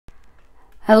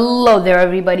Hello there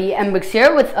everybody, mbrickz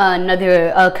here with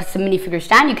another custom minifigure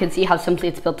stand. You can see how simply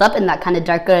it's built up in that kind of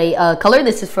dark gray color.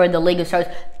 This is for the LEGO Stars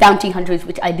Bounty Hunters,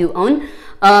 which I do own.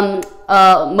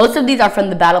 Most of these are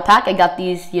from the battle pack. I got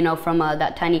these, you know, from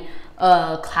that tiny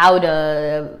cloud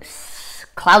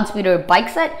speeder bike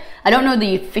set. I don't know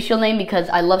the official name because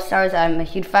I love Stars. I'm a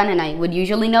huge fan and I would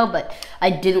usually know, but I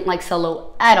didn't like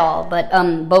Solo at all. But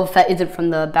Boba Fett isn't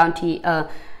from the Bounty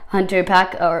Hunter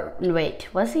pack, or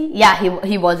wait, was he? Yeah,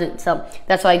 he wasn't, so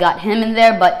that's why I got him in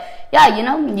there. But yeah, you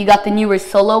know, you got the newer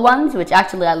Solo ones, which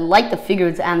actually I like the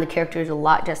figures and the characters a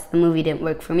lot, just the movie didn't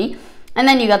work for me. And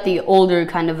then you got the older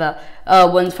kind of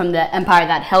ones from the Empire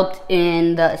that helped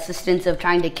in the assistance of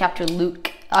trying to capture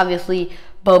Luke. Obviously,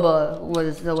 Boba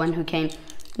was the one who came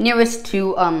nearest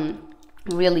to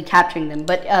really capturing them.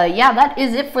 But yeah, that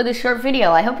is it for this short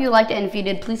video. I hope you liked it, and if you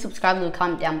did, please subscribe, leave a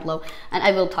comment down below, and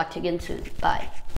I will talk to you again soon. Bye.